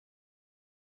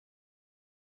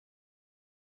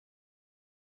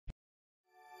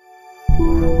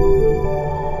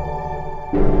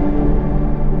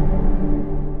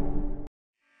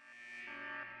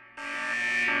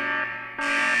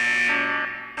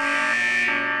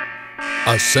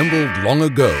Assembled long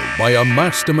ago by a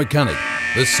master mechanic,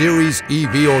 the Series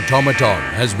EV automaton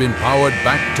has been powered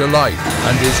back to life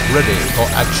and is ready for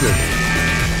action.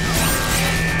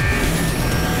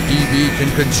 EV can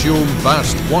consume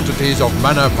vast quantities of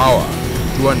mana power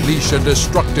to unleash a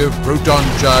destructive Proton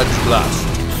Charge Blast.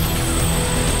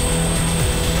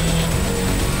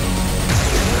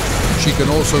 She can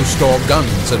also store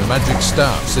guns and magic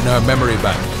staffs in her memory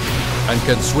bank, and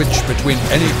can switch between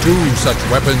any two such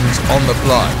weapons on the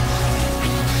fly.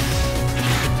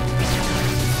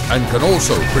 And can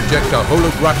also project a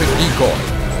holographic decoy,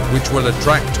 which will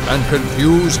attract and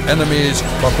confuse enemies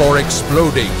before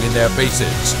exploding in their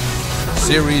faces.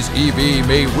 Series EV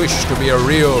may wish to be a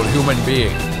real human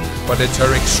being, but it's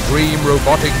her extreme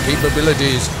robotic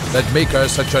capabilities that make her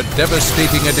such a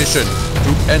devastating addition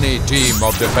to any team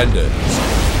of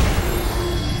defenders.